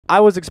I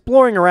was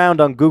exploring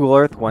around on Google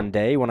Earth one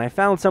day when I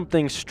found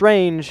something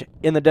strange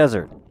in the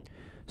desert.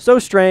 So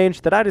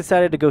strange that I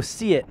decided to go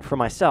see it for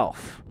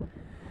myself.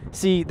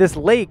 See, this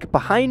lake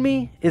behind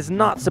me is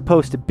not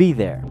supposed to be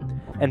there.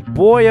 And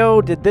boy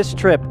oh, did this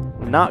trip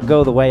not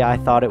go the way I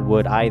thought it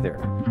would either.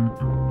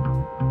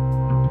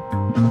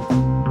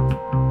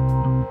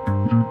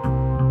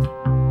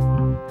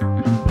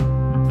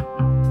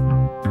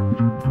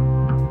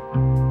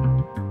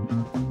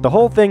 The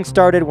whole thing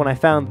started when I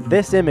found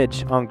this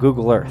image on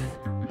Google Earth.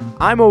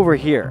 I'm over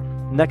here,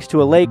 next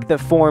to a lake that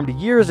formed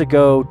years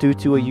ago due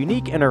to a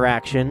unique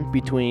interaction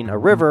between a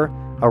river,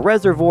 a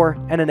reservoir,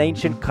 and an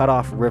ancient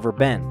cut-off river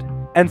bend.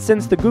 And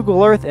since the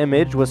Google Earth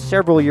image was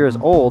several years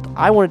old,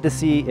 I wanted to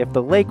see if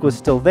the lake was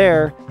still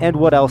there and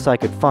what else I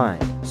could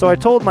find. So I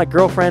told my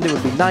girlfriend it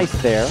would be nice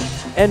there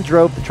and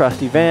drove the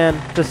trusty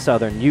van to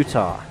southern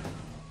Utah.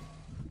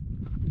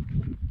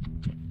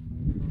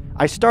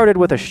 I started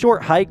with a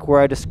short hike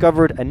where I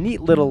discovered a neat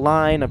little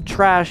line of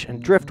trash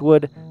and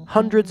driftwood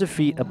hundreds of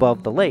feet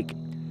above the lake,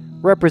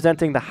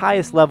 representing the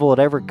highest level it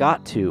ever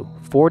got to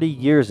 40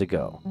 years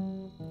ago.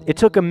 It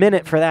took a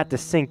minute for that to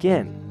sink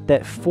in,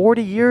 that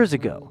 40 years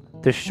ago,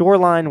 the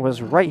shoreline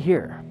was right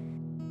here.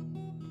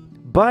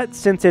 But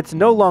since it's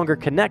no longer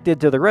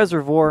connected to the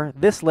reservoir,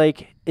 this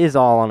lake is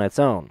all on its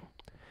own.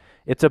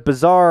 It's a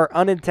bizarre,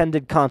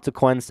 unintended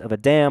consequence of a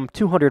dam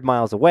 200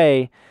 miles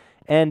away,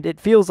 and it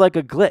feels like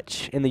a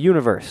glitch in the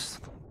universe.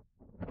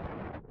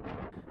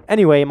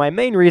 Anyway, my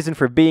main reason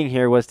for being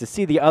here was to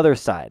see the other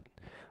side,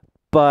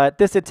 but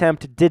this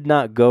attempt did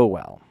not go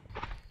well.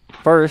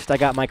 First, I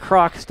got my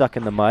croc stuck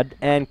in the mud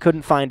and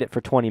couldn't find it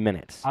for 20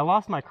 minutes. I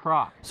lost my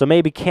croc. So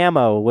maybe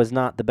camo was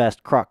not the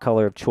best croc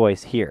color of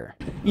choice here.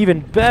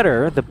 Even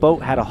better, the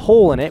boat had a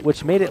hole in it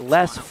which made it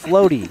less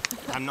floaty.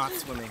 I'm not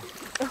swimming.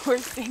 We're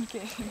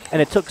sinking.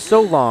 And it took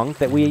so long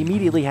that we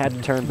immediately had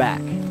to turn back.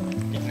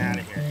 Getting out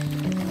of here.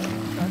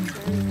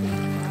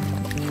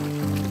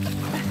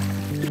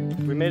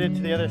 We made it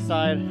to the other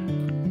side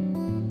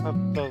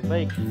of the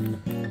lake,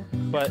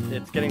 but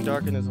it's getting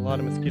dark and there's a lot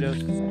of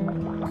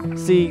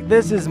mosquitoes. See,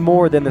 this is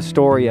more than the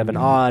story of an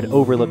odd,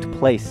 overlooked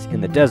place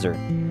in the desert,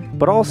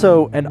 but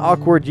also an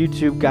awkward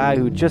YouTube guy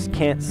who just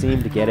can't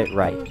seem to get it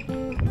right.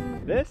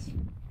 This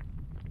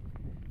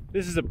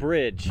is a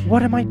bridge.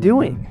 What am I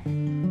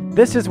doing?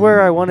 This is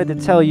where I wanted to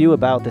tell you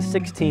about the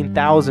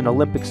 16,000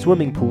 Olympic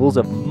swimming pools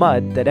of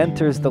mud that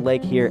enters the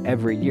lake here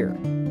every year.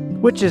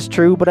 Which is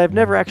true, but I've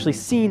never actually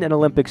seen an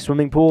Olympic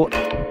swimming pool,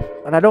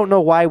 and I don't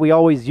know why we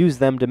always use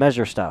them to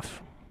measure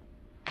stuff.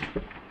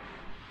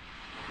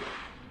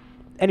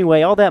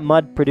 Anyway, all that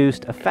mud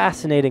produced a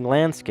fascinating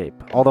landscape,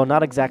 although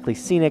not exactly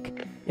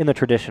scenic in the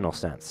traditional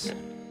sense.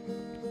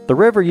 The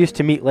river used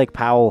to meet Lake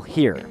Powell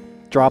here,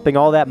 dropping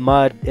all that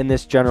mud in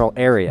this general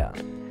area.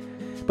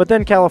 But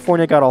then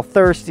California got all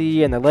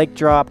thirsty and the lake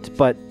dropped,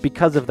 but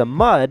because of the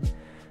mud,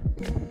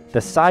 the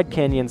side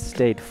canyons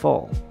stayed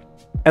full.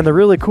 And the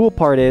really cool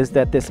part is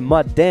that this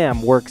mud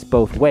dam works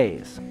both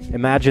ways.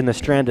 Imagine the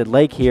stranded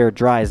lake here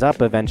dries up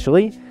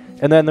eventually,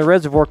 and then the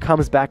reservoir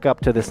comes back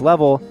up to this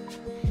level.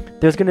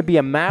 There's going to be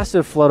a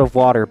massive flood of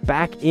water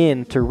back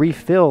in to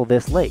refill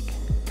this lake,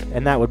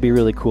 and that would be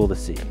really cool to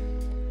see.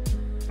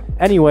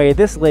 Anyway,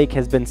 this lake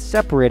has been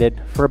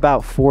separated for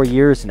about 4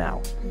 years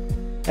now,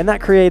 and that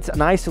creates an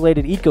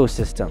isolated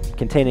ecosystem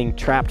containing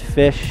trapped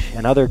fish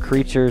and other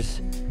creatures,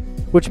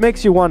 which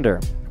makes you wonder,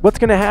 what's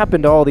going to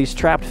happen to all these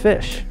trapped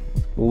fish?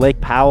 Will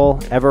Lake Powell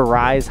ever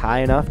rise high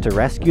enough to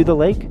rescue the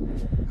lake?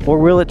 Or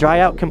will it dry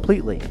out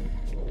completely?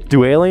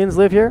 Do aliens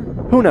live here?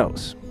 Who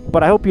knows?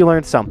 But I hope you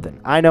learned something.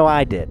 I know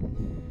I did.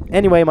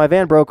 Anyway, my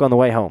van broke on the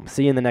way home.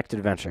 See you in the next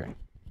adventure.